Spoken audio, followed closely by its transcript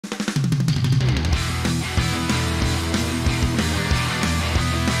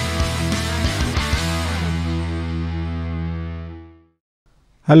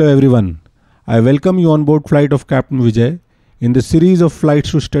Hello everyone, I welcome you on board flight of Captain Vijay in the series of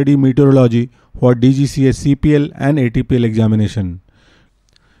flights to study meteorology for Dgca CPL and Atpl examination.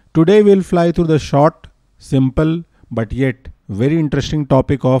 Today we'll fly through the short, simple but yet very interesting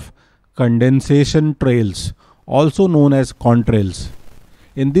topic of condensation trails, also known as contrails.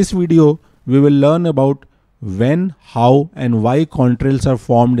 In this video, we will learn about when, how and why contrails are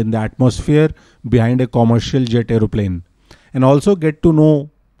formed in the atmosphere behind a commercial jet aeroplane, and also get to know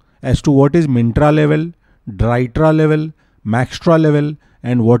as to what is Mintra level, Drytra level, Maxtra level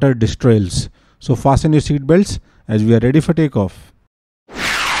and what are Distrails. So fasten your seat belts as we are ready for takeoff.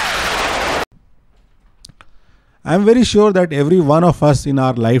 I am very sure that every one of us in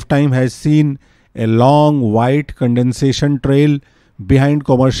our lifetime has seen a long white condensation trail behind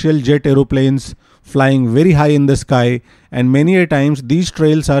commercial jet aeroplanes flying very high in the sky, and many a times these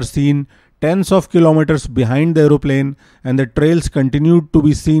trails are seen tens of kilometers behind the aeroplane, and the trails continued to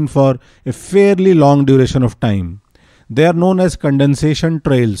be seen for a fairly long duration of time. They are known as condensation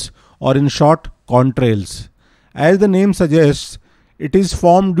trails, or in short, contrails. As the name suggests, it is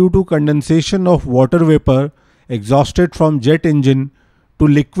formed due to condensation of water vapor exhausted from jet engine to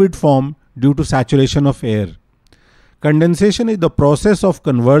liquid form due to saturation of air. Condensation is the process of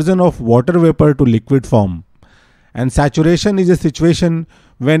conversion of water vapor to liquid form, and saturation is a situation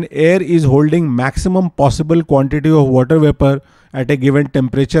when air is holding maximum possible quantity of water vapor at a given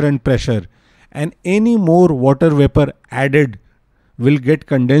temperature and pressure, and any more water vapor added will get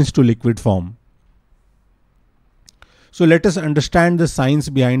condensed to liquid form. So let us understand the science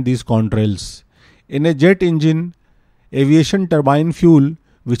behind these contrails. In a jet engine, aviation turbine fuel,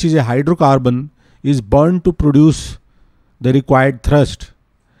 which is a hydrocarbon, is burned to produce the required thrust.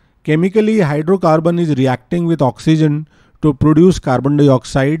 Chemically, hydrocarbon is reacting with oxygen to produce carbon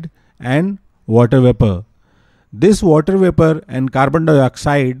dioxide and water vapor. This water vapor and carbon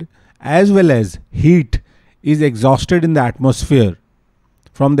dioxide as well as heat is exhausted in the atmosphere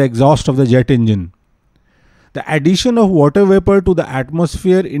from the exhaust of the jet engine. The addition of water vapor to the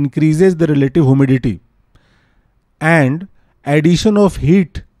atmosphere increases the relative humidity, and addition of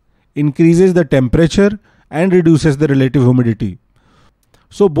heat increases the temperature and reduces the relative humidity.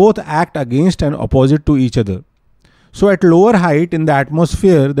 So both act against and opposite to each other. So at lower height in the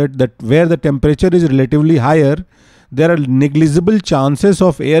atmosphere where the temperature is relatively higher, there are negligible chances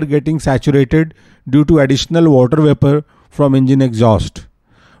of air getting saturated due to additional water vapor from engine exhaust.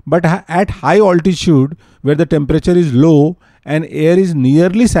 But at high altitude where the temperature is low and air is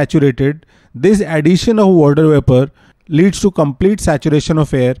nearly saturated, this addition of water vapor leads to complete saturation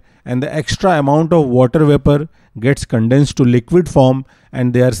of air, and the extra amount of water vapor gets condensed to liquid form,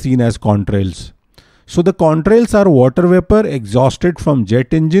 and they are seen as contrails. So the contrails are water vapor exhausted from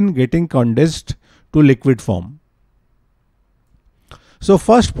jet engine getting condensed to liquid form. So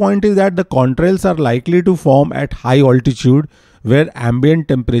first point is that the contrails are likely to form at high altitude where ambient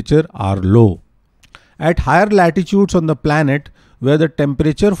temperature are low. At higher latitudes on the planet where the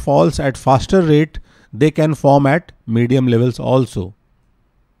temperature falls at faster rate, they can form at medium levels also.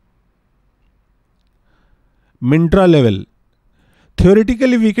 Mintra level.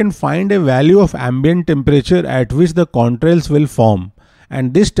 Theoretically, we can find a value of ambient temperature at which the contrails will form,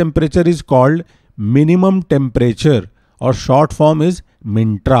 and this temperature is called minimum temperature, or short form is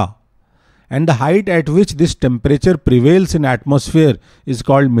Mintra. And the height at which this temperature prevails in atmosphere is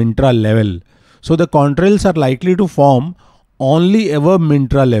called Mintra level. So the contrails are likely to form only above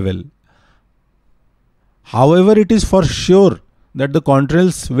Mintra level. However, it is for sure that the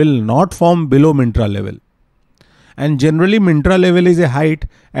contrails will not form below Mintra level. And generally Mintra level is a height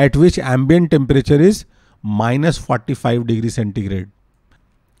at which ambient temperature is minus 45 degrees centigrade.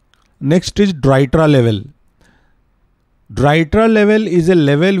 Next is Drytra level. Drytra level is a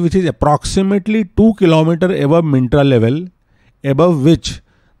level which is approximately 2 km above Mintra level, above which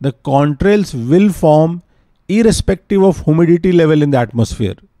the contrails will form irrespective of humidity level in the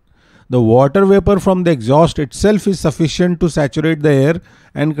atmosphere. The water vapor from the exhaust itself is sufficient to saturate the air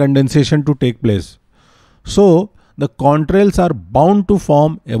and condensation to take place. So the contrails are bound to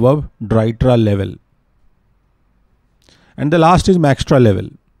form above Drytra level. And the last is Maxtra level.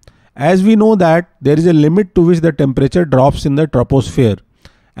 As we know that there is a limit to which the temperature drops in the troposphere,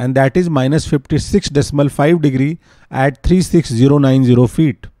 and that is minus 56.5 degree at 36090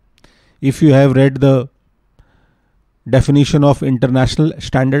 feet. If you have read the definition of International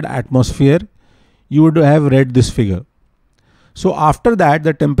Standard Atmosphere, you would have read this figure. So after that,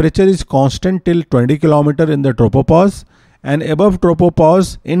 the temperature is constant till 20 km in the tropopause, and above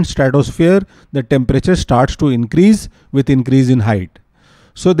tropopause in stratosphere, the temperature starts to increase with increase in height.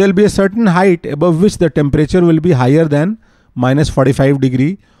 So there will be a certain height above which the temperature will be higher than minus 45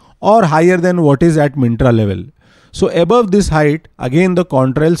 degree or higher than what is at Mintra level. So above this height, again the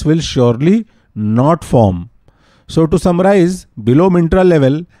contrails will surely not form. So to summarize, below Mintra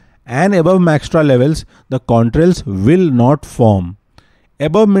level and above Maxtra levels, the contrails will not form.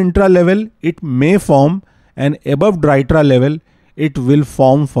 Above Mintra level, it may form, and above Drytra level, it will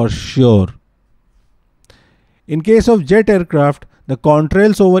form for sure. In case of jet aircraft, the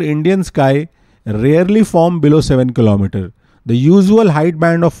contrails over Indian sky rarely form below 7 km. The usual height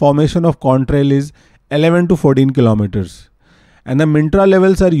band of formation of contrail is 11 to 14 km. And the Mintra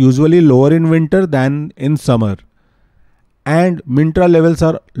levels are usually lower in winter than in summer. And Mintra levels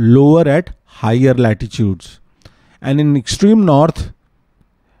are lower at higher latitudes. And in extreme north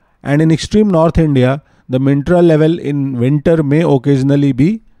India, the Mintra level in winter may occasionally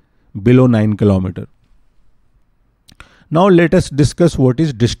be below 9 km. Now let us discuss what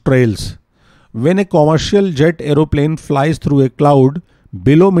is Distrails. When a commercial jet aeroplane flies through a cloud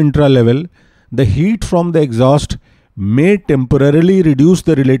below Mintra level, the heat from the exhaust may temporarily reduce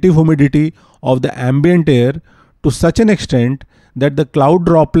the relative humidity of the ambient air to such an extent that the cloud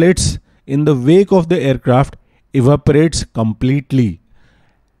droplets in the wake of the aircraft evaporates completely.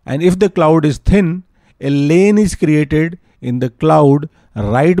 And if the cloud is thin, a lane is created in the cloud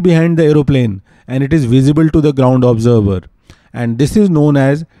right behind the aeroplane and it is visible to the ground observer. And this is known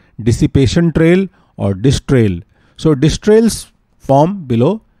as dissipation trail or distrail. So distrails form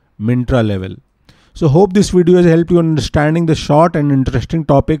below Mintra level. So hope this video has helped you in understanding the short and interesting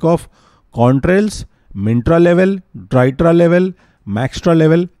topic of contrails, Mintra level, Drytra level, Maxtra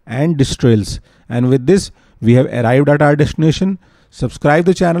level and Distrails. And with this, we have arrived at our destination. Subscribe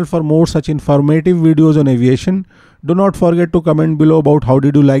the channel for more such informative videos on aviation. Do not forget to comment below about how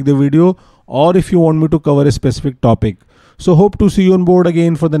did you like the video or if you want me to cover a specific topic. So hope to see you on board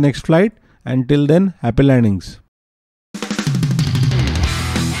again for the next flight. Until then, happy landings.